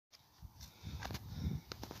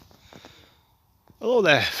Hello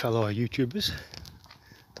there, fellow YouTubers.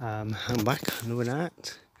 I'm back another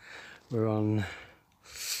night. We're on,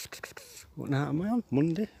 what night am I on?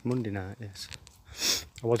 Monday night, yes.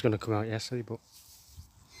 I was going to come out yesterday, but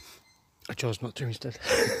I chose not to instead.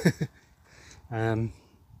 I'm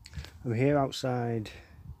here outside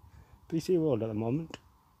pcworld at the moment.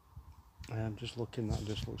 I'm just looking, that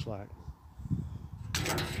just looks like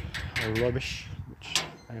rubbish, which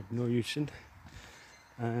I have no use in.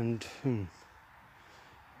 And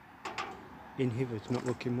in here it's not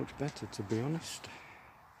looking much better, to be honest.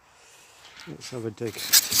 Let's have a dig.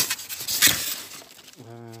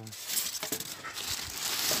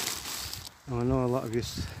 I know a lot of you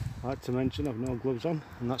like to mention I've no gloves on,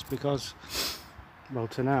 and that's because, well,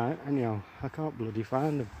 tonight anyhow, I can't bloody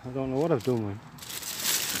find them. I don't know what I've done with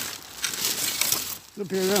them. They'll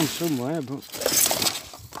be around somewhere, but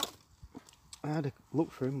I had a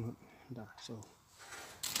look for them, but nah, so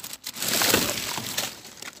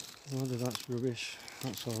whether that's rubbish,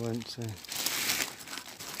 that's all I went to.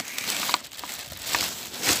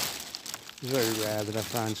 It's very rare that I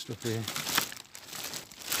find stuff here.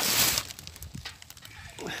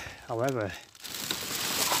 However,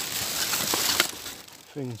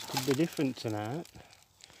 things could be different tonight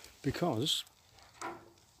because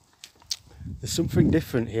there's something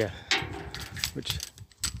different here which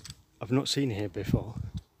I've not seen here before,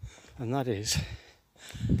 and that is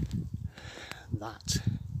that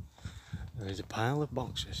there is a pile of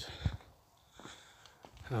boxes.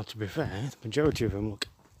 Now, to be fair, the majority of them look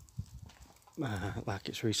like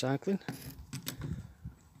it's recycling.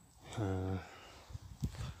 As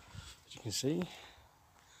you can see,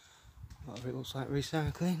 a lot of it looks like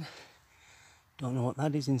recycling. Don't know what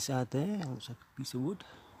that is inside there. It looks like a piece of wood.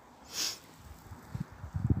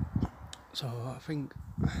 So I think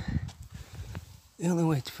the only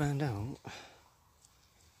way to find out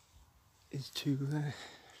is to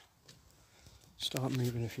start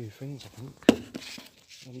moving a few things, I think.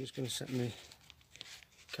 I'm just going to set my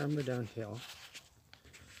camera down here. Or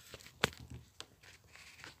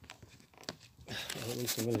at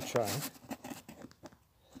least I'm going to try.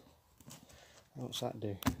 What's that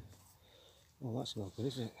do? Well, that's not good,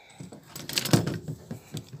 is it?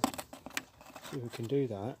 See if we can do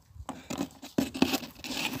that.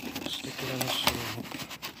 Stick it on a slot.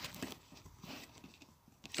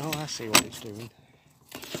 Oh, I see what it's doing.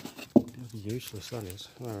 It'll be useless, that is.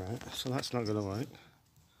 Alright, so that's not going to work.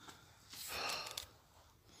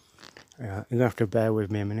 Yeah, you're going to have to bear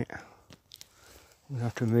with me a minute. I'm going to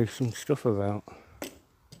have to move some stuff about.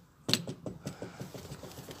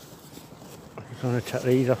 I'm just going to take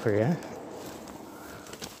these off here.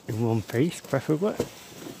 In one piece, preferably.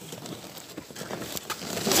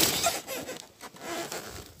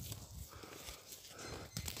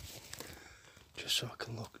 Just so I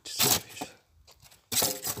can look to see if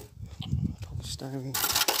it's polystyrene.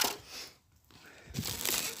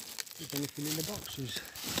 If there's anything in the boxes.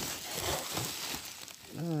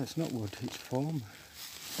 No, it's not wood, it's foam.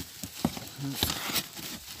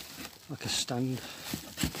 Like a stand.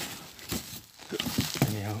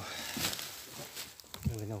 Anyhow,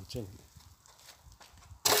 really know what's in it.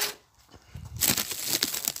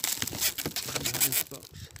 This box.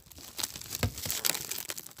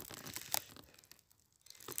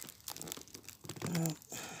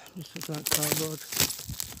 This looks like cardboard.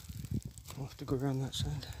 I'll have to go around that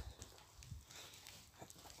side.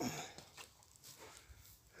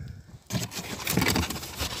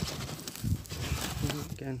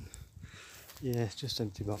 Again, yeah, it's just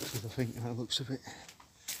empty boxes, I think, that looks of it.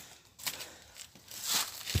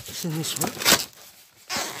 What's in this one?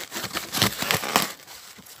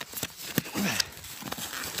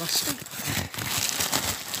 Plastic?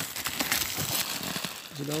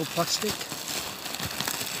 Is it all plastic?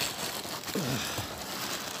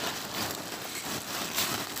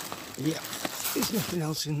 Yeah, there's nothing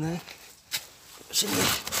else in there. What's in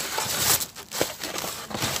there?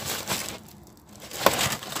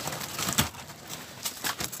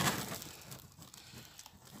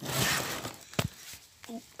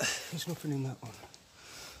 There's nothing in that one.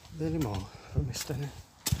 Any more? Have I missed any?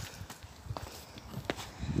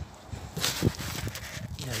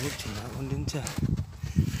 Yeah, I looked in that one, didn't I?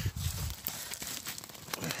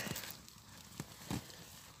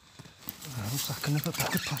 Looks like another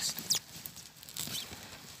pack of plastic.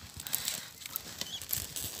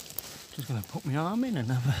 Just going to put my arm in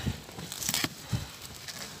and have a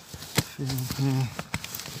feel here.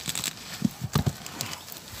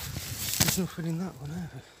 There's nothing in that one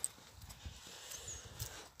either.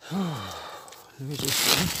 Oh, there is this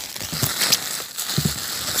one.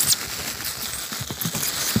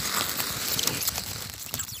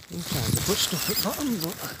 Sometimes I put stuff at the bottom,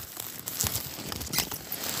 but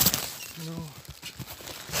no.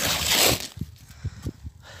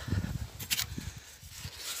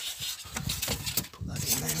 Put that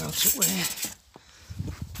in there out of way,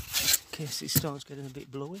 in case it starts getting a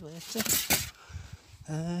bit blowy later.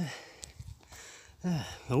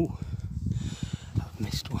 Oh, I've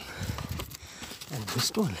missed one. I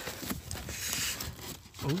missed one.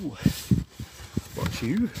 Oh, what's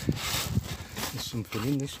you? There's something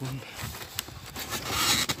in this one.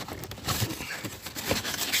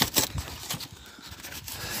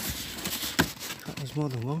 There's more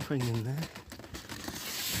than one thing in there.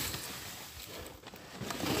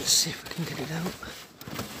 Let's see if we can get it out.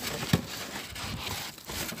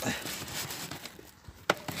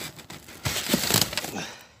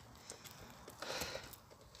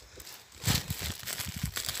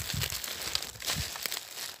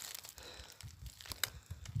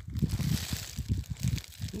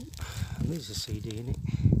 There's a CD in it.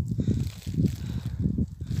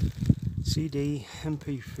 CD,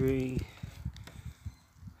 MP3,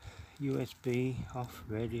 USB, off,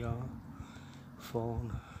 radio,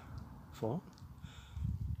 phone, folder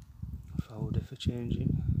for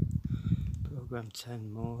changing, program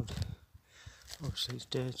 10 mode, obviously it's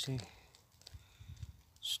dirty,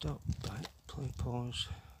 stop, back, play, pause,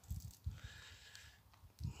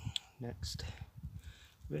 next,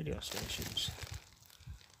 radio stations.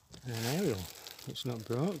 And an aerial, it's not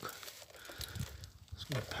broke. It's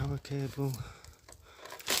got a power cable.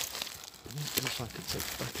 It looks like it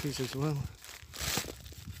takes batteries as well.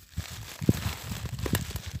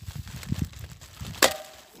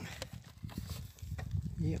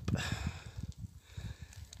 Yep.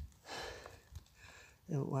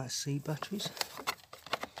 They look like C batteries.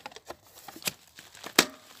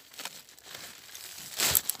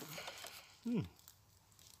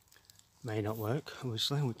 May not work,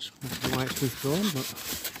 obviously, which must be why it's withdrawn, but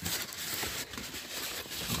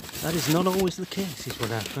that is not always the case, is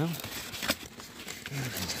what I found.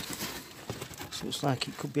 So it's like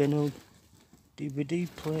it could be an old DVD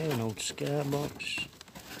player, an old scare box.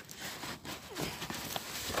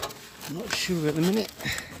 I'm not sure at the minute.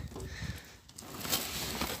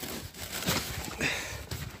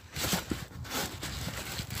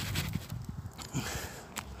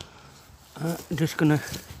 I'm just gonna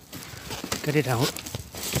get it out.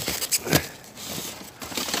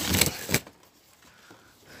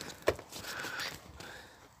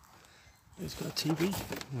 It's got a TV,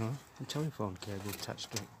 no, a telephone cable attached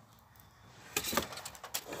to it.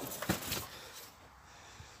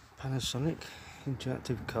 Panasonic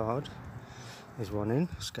interactive card. There's one in.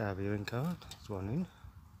 Sky viewing card. There's one in.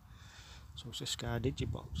 So it's a Sky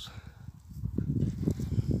Digibox.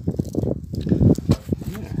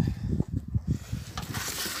 Yeah.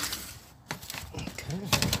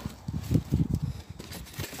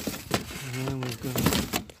 And then we've got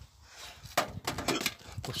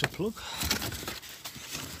push a plug.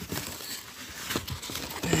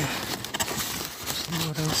 See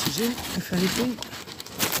what else is in, if anything.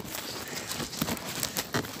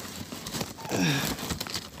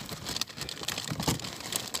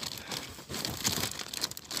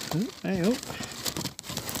 There you go.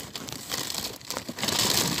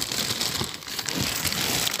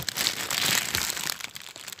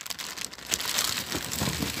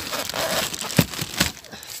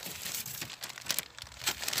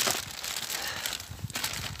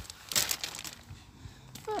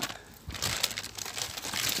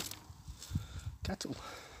 Cattle.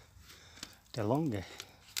 They're longer.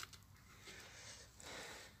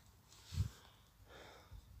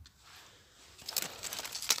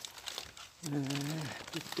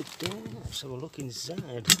 Let's have a look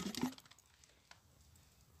inside.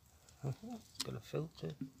 It's got a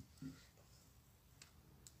filter.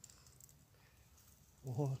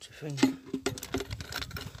 Water thing.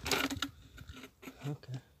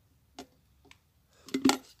 Okay.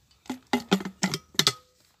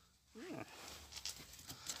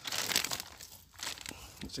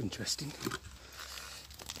 That's interesting.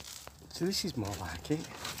 So this is more like it.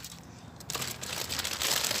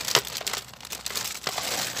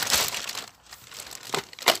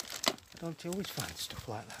 Don't you always find stuff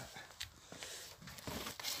like that?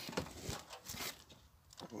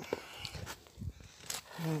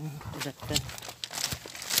 Let's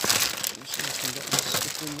see if I can get this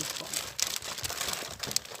stuff in this box.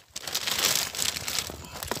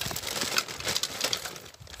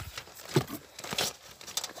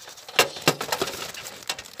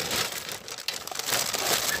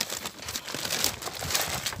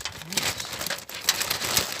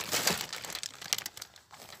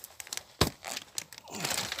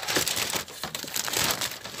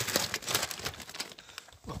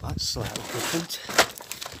 slightly different.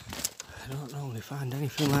 I don't normally find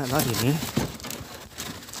anything like that in here.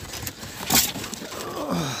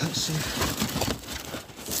 Oh, let's see.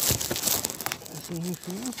 Is there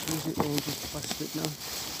anything else? Or is it all just plastic now?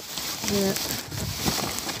 Yeah.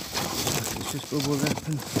 It's just bubble wrap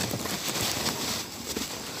and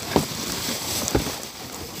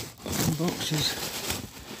boxes.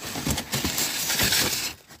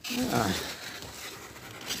 Yeah.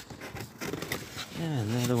 Yeah,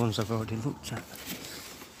 and they're the ones I've already looked at.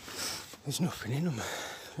 There's nothing in them.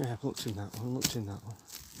 Yeah, I've looked in that one, looked in that one.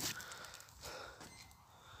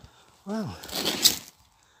 Wow.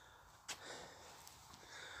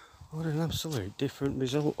 What an absolute different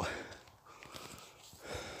result.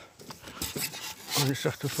 I just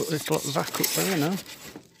have to put this lot back up there now.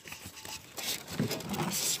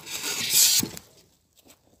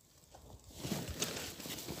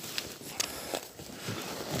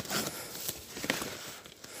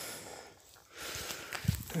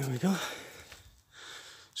 There we go.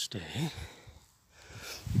 Stay.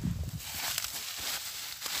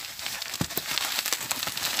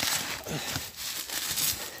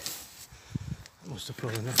 Must have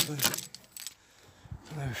fallen off there.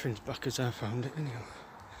 Everything's back as I found it anyhow.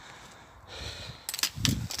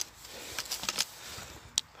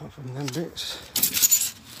 Apart from them bits.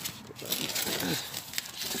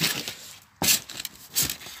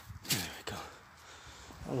 There we go.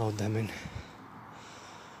 I'll load them in.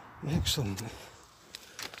 Excellent.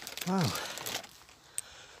 Wow.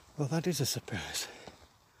 Well, that is a surprise.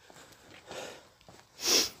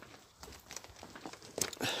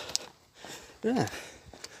 Yeah.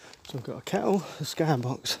 So I've got a kettle, a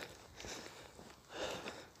skybox,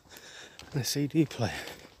 and a CD player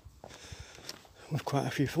with quite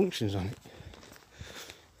a few functions on it.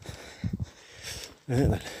 Right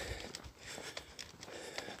then.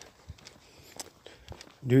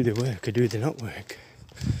 Do they work or do they not work?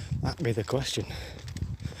 That'd be the question.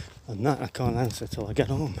 And that I can't answer till I get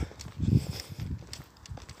home.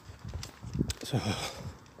 So,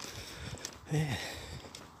 yeah.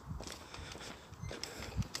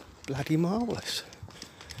 Bloody marvellous.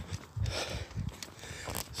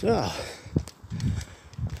 So,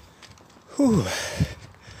 whew,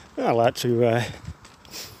 I'd like to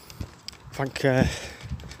thank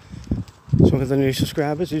some of the new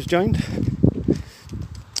subscribers who's joined.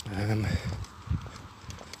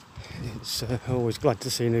 It's always glad to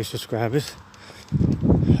see new subscribers,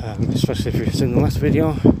 especially if you've seen the last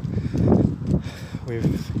video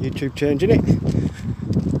with YouTube changing it.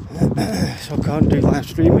 So I can't do live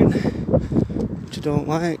streaming, which I don't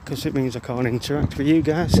like because it means I can't interact with you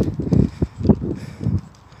guys,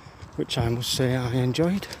 which I must say I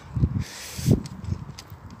enjoyed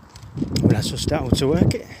when I just started to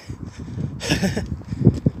work it.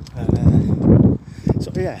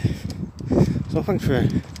 So yeah, so thanks for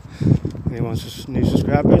anyone's new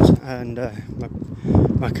subscribers and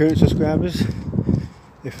my current subscribers.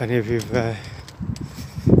 If any of you've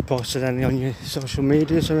posted any on your social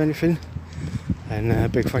medias or anything, and a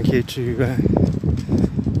big thank you to you that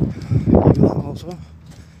also.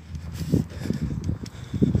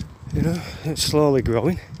 You know, it's slowly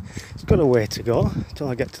growing. It's got a way to go till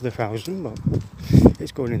I get to the 1,000, but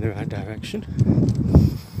it's going in the right direction.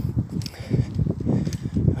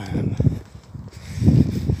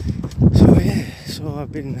 So yeah, so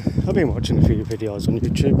I've been watching a few videos on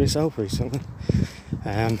YouTube myself recently.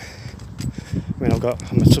 I mean,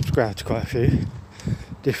 I'm subscribed to quite a few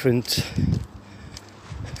different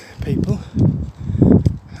people.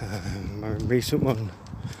 My recent one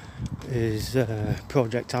is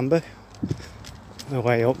Project Amber. On the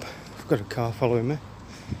way up, I've got a car following me,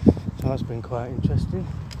 so that's been quite interesting.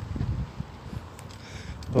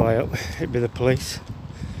 On the way up, it'd be the police.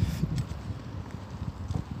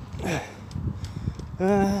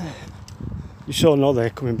 You sure know they're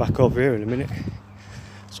coming back over here in a minute,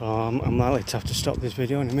 so I'm likely to have to stop this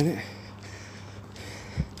video in a minute.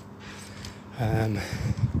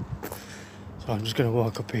 So I'm just going to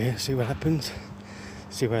walk up here, see what happens,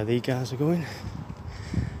 see where these guys are going.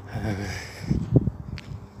 They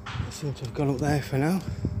seem to have gone up there for now.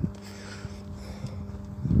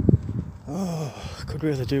 Oh, I could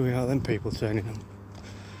really do without them people turning them.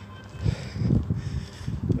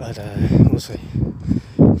 But we'll see.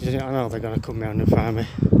 I know they're going to come round and find me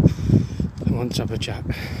and want to have a chat.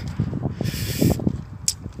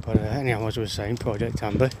 But anyhow, as I was saying, Project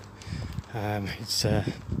Amber, it's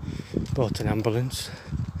bought an ambulance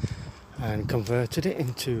and converted it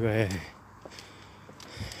into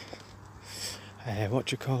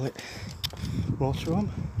what you call it, motorhome,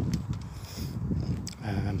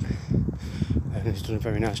 and it's done a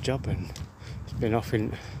very nice job, and it's been off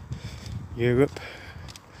in Europe.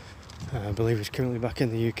 I believe he's currently back in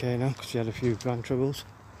the UK now because he had a few van troubles.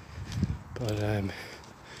 But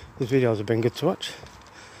these videos have been good to watch.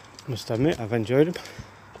 Must admit, I've enjoyed them.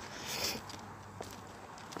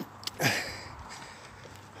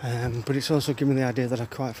 But it's also given me the idea that I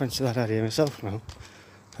quite fancy that idea myself now.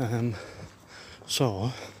 So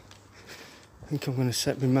I think I'm going to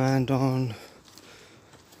set my mind on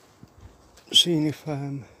seeing if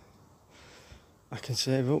I can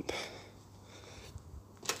save up.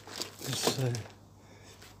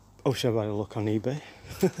 Obviously I've had a look on eBay,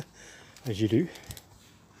 as you do.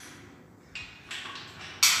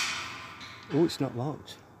 Oh, it's not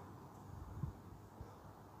locked.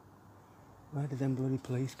 Where did them bloody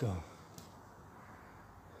police go?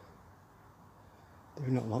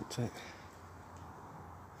 They've not locked it.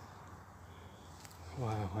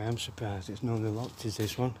 Wow, I am surprised it's normally locked, is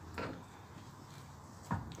this one?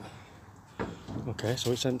 Okay,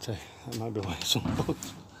 so it's empty. That might be why it's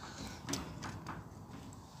unlocked.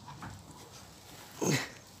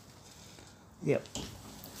 Yep.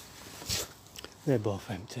 They're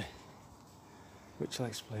both empty, which will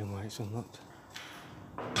explain why it's unlocked.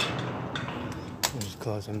 I'll just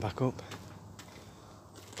close them back up.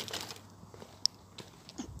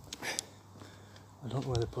 I don't know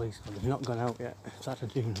where the police are. They've not gone out yet. That I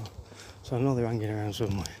do know. So I know they're hanging around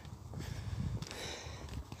somewhere.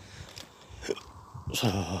 So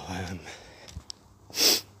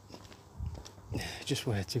just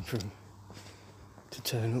waiting for them to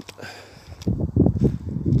turn up.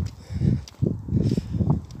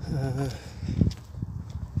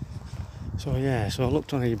 So yeah, so I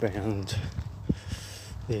looked on eBay and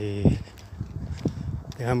the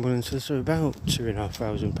ambulances are about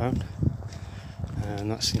 £2,500, and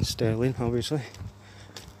that's in sterling, obviously.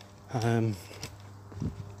 And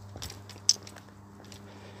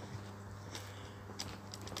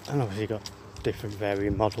obviously got different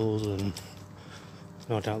varying models, and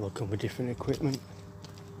no doubt they'll come with different equipment.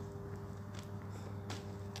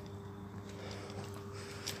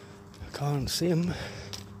 I can't see them.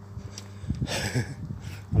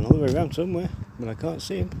 I know they're around somewhere, but I can't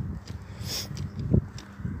see them.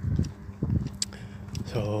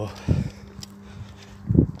 So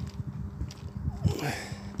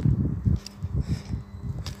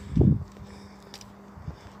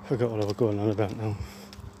forgot what I was going on about now.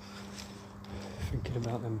 Thinking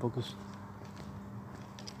about them buggers.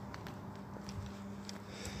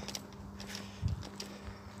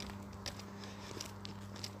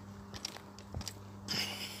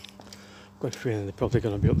 Got a feeling they're probably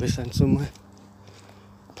going to be up this end somewhere,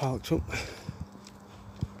 parked up.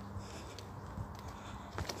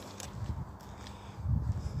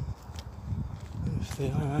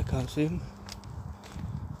 I can't see them.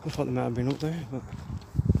 I thought they might have been up there, but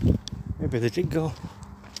maybe they did go.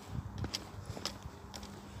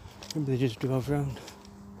 Maybe they just drove round.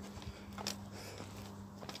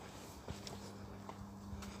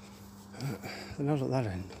 They're not at that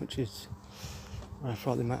end, which is where I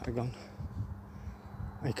thought they might have gone.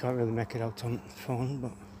 I can't really make it out on the phone,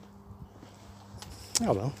 but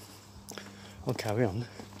oh well, I'll carry on.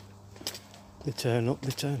 They turn up,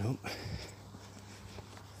 they turn up.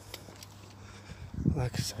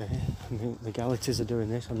 Like I say, I mean, legalities are doing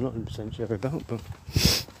this, I'm not 100% sure about, but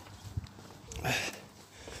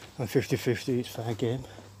I'm 50-50, it's fair game.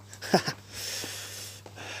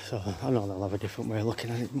 So I know they'll have a different way of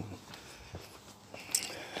looking at it.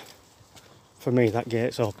 For me, that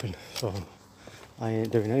gate's open, so I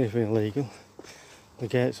ain't doing anything illegal. The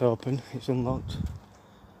gate's open, it's unlocked.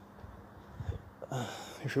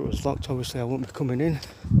 If it was locked, obviously I wouldn't be coming in,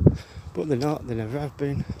 but they're not, they never have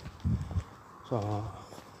been. So,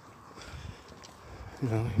 you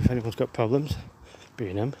know, if anyone's got problems,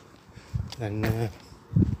 being them, then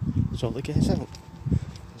sort the gates out.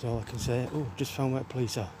 That's all I can say. Oh, just found where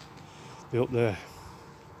police are. They're up there.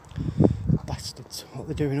 Bastards, what are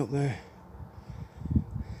they doing up there?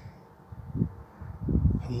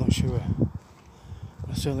 I'm not sure.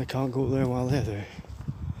 I certainly can't go up there while they're there.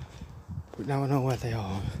 But now I know where they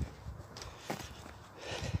are.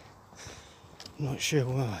 I'm not sure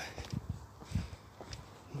why.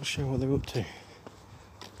 Not sure what they're up to.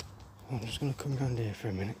 I'm just going to come round here for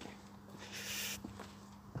a minute.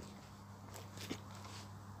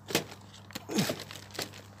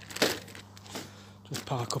 Just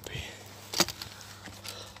park up here.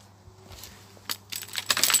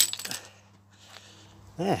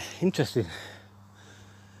 Yeah, interesting.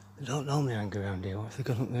 They don't normally hang around here. What have they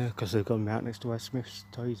gone up there? Because they've gone right next to where Smith's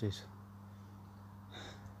Toys is.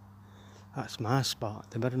 That's my spot.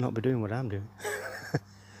 They better not be doing what I'm doing.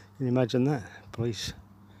 Can you imagine that? Police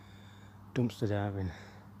dumpster diving.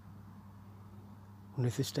 Wonder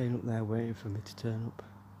if they're staying up there waiting for me to turn up.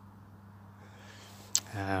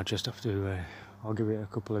 I'll just have to, I'll give it a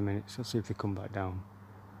couple of minutes, I'll see if they come back down.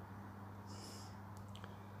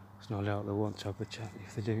 There's no doubt they want to have a chat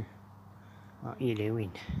if they do. What are you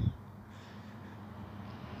doing?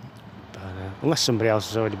 But, unless somebody else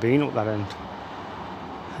has already been up that end,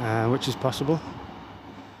 which is possible.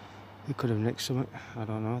 They could have nicked something, I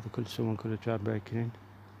don't know, someone could have tried breaking in.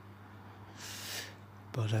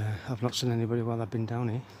 But I've not seen anybody while I've been down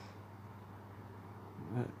here.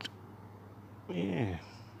 But, yeah.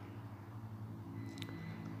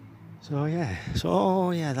 So yeah,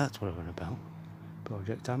 that's what I'm on about.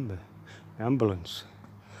 Project Amber, the ambulance.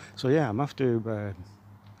 So yeah, I'm after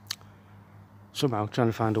somehow trying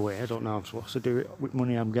to find a way. I don't know how I'm supposed to do it with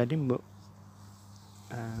money I'm getting, but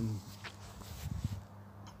I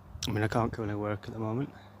mean I can't currently work at the moment,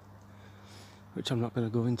 which I'm not going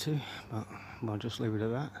to go into, but I'll just leave it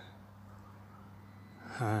at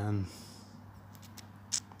that.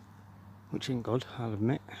 Which ain't good, I'll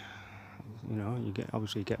admit. You know,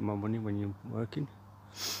 obviously you get more money when you're working,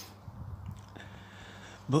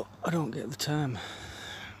 but I don't get the time.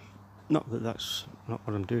 Not that that's not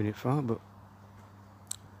what I'm doing it for, but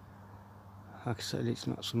like I said, it's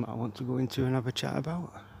not something I want to go into and have a chat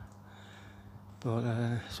about. But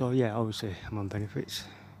so yeah, obviously I'm on benefits,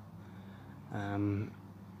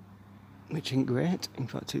 which ain't great. In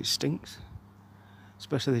fact, it stinks,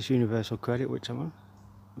 especially this universal credit which I'm on.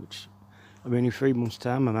 Which, I mean, in 3 months'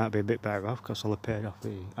 time I might be a bit better off because I'll have paid off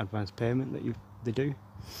the advance payment that they do,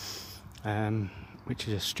 which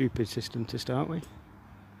is a stupid system to start with.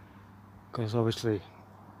 Because obviously,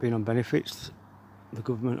 being on benefits, the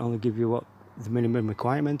government only give you what the minimum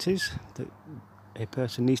requirement is that a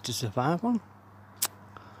person needs to survive on,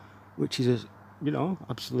 which is, you know,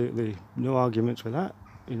 absolutely no arguments with that,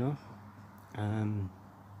 you know.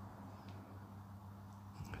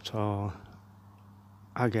 So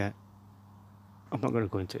I'm not going to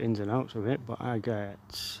go into ins and outs of it, but I get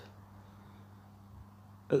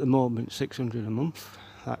at the moment $600 a month.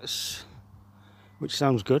 Which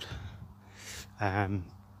sounds good.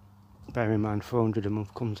 Bear in mind, $400 a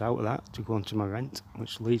month comes out of that to go onto my rent,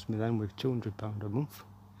 which leaves me then with £200 a month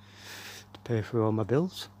to pay for all my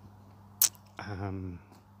bills.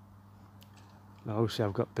 Obviously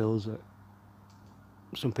I've got bills that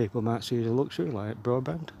some people might see as a luxury, like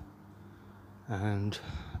broadband and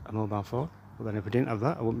a mobile phone. But then if I didn't have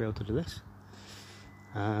that, I wouldn't be able to do this.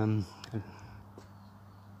 And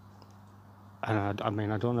I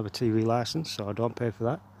mean, I don't have a TV license, so I don't pay for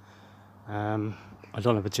that. I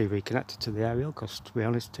don't have a TV connected to the aerial because, to be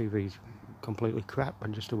honest, TV's completely crap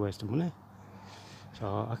and just a waste of money.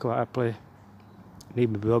 So I quite happily need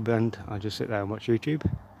my broadband. I just sit there and watch YouTube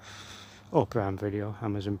or Prime Video,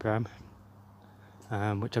 Amazon Prime,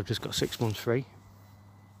 which I've just got 6 months free.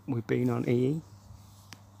 We've been on EE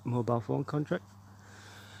mobile phone contract,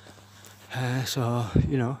 so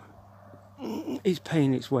you know it's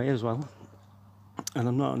paying its way as well. And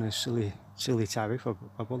I'm not on a silly tariff.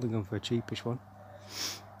 I've only gone for a cheapish one,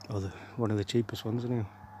 or one of the cheapest ones anyway.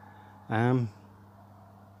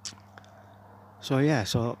 So yeah,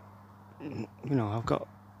 so you know I've got.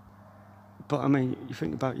 But I mean, you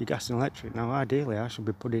think about your gas and electric. Now, ideally, I should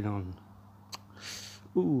be putting on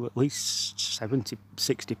at least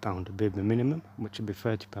 £60 would be the minimum, which would be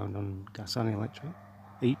 £30 on gas and electric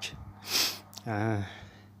each. But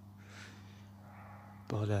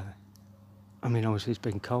I mean, obviously it's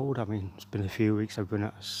been cold. I mean, it's been a few weeks I've been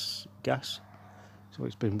out of gas, so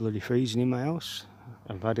it's been bloody freezing in my house.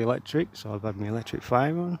 I've had electric, so I've had my electric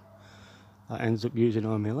fire on. That ends up using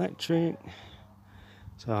all my electric.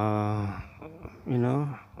 So, you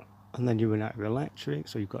know, and then you run out of electric,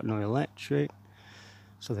 so you've got no electric.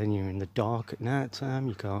 So then you're in the dark at night time,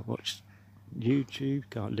 you can't watch YouTube,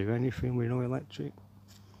 can't do anything with no electric.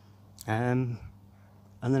 And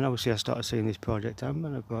then obviously I started seeing this Project Amber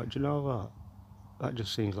and I thought, do you know what? That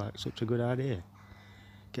just seems like such a good idea.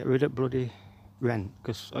 Get rid of bloody rent,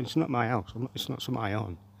 because it's not my house, it's not something I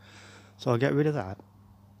own. So I'll get rid of that.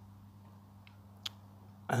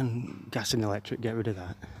 And gas and electric, get rid of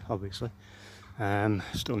that, obviously.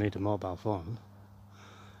 Still need a mobile phone,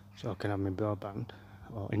 so I can have my broadband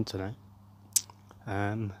or internet.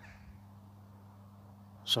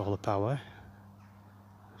 Solar power,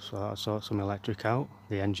 so I'll sort some electric out,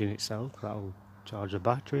 the engine itself, that'll charge the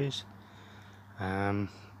batteries. And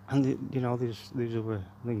you know, there's other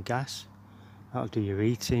than gas, that'll do your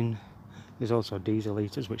heating. There's also diesel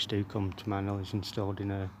heaters, which do come, to my knowledge, installed in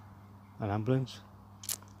an ambulance.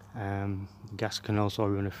 Gas can also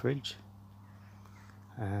run a fridge,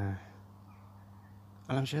 and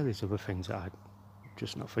And I'm sure there's other things that I'm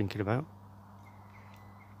just not thinking about.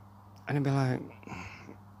 And it'd be like,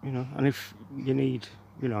 you know, and if you need,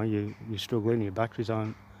 you know, you're struggling, your batteries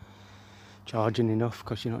aren't charging enough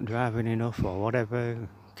because you're not driving enough or whatever, you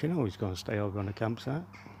can always go and stay over on a campsite.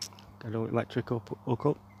 Get an electric hook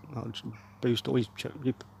up, that'll just boost all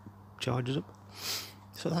your charges up.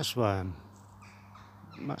 So that's why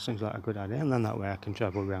that seems like a good idea, and then that way I can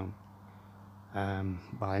travel around.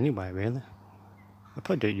 Well, anyway, really. I'll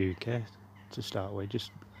probably do UK to start with,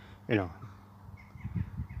 just, you know,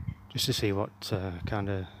 just to see what kind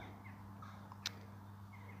of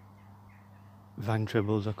van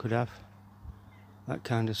troubles I could have, that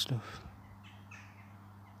kind of stuff.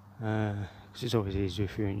 Because it's always easier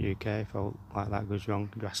if you're in UK, if all like that goes wrong,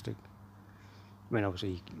 drastic. I mean,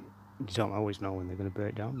 obviously, you don't always know when they're going to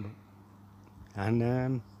break down, but...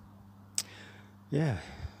 And, yeah,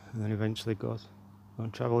 and then eventually go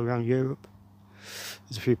and travel around Europe.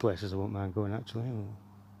 There's a few places I won't mind going, actually.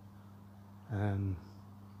 I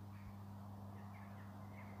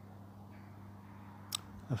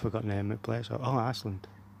forgot the name of the place. Oh, Iceland.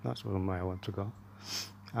 That's one way I want to go.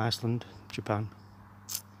 Iceland, Japan.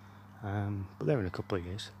 But they're in a couple of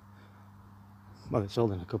years. Well, it's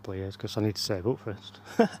all in a couple of years because I need to save up first.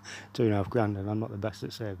 £2.5 grand, and I'm not the best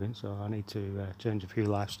at saving, so I need to change a few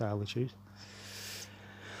lifestyle issues.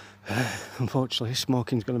 Unfortunately,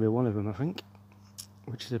 smoking's going to be one of them, I think,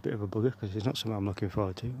 which is a bit of a bugger because it's not something I'm looking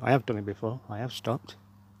forward to. I have done it before. I have stopped,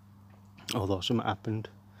 although something happened.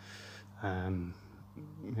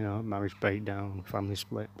 You know, marriage breakdown, family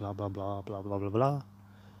split, blah blah blah blah blah blah blah.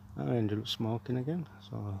 And I ended up smoking again.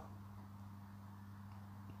 So,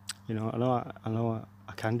 you know, I know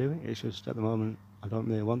I can do it. It's just at the moment I don't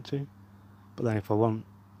really want to. But then if I want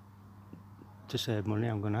to save money,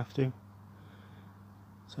 I'm going to have to.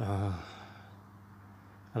 So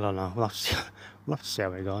I don't know. We'll have to see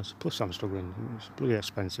how it goes. Plus, I'm struggling. It's a bloody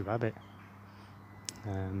expensive habit.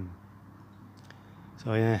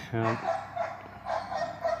 So yeah.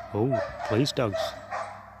 Oh, police dogs.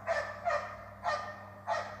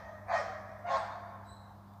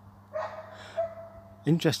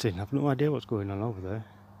 Interesting. I've no idea what's going on over there.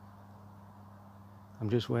 I'm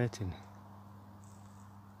just waiting.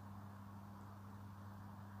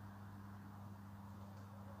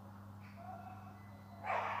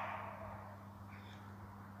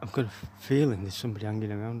 I've got a feeling there's somebody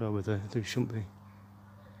hanging around over there. There shouldn't be.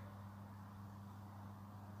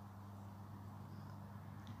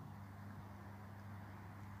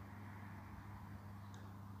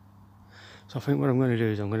 So I think what I'm going to do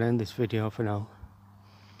is I'm going to end this video for now,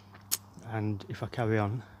 and if I carry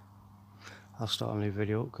on I'll start a new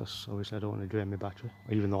video because obviously I don't want to drain my battery,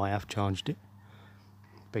 even though I have charged it.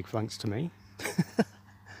 Big thanks to me.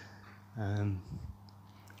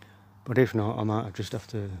 But if not, I might just have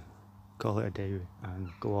to call it a day and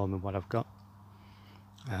go on with what I've got.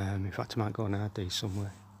 In fact, I might go on a day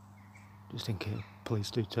somewhere, just in case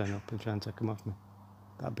police do turn up and try and take them off me.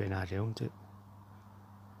 That'd be an idea, wouldn't it?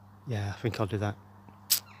 Yeah, I think I'll do that.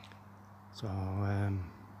 So,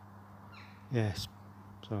 yes.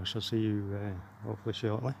 So I shall see you hopefully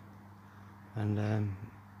shortly. And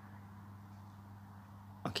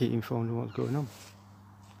I'll keep you informed of what's going on.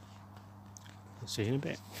 I'll see you in a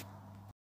bit.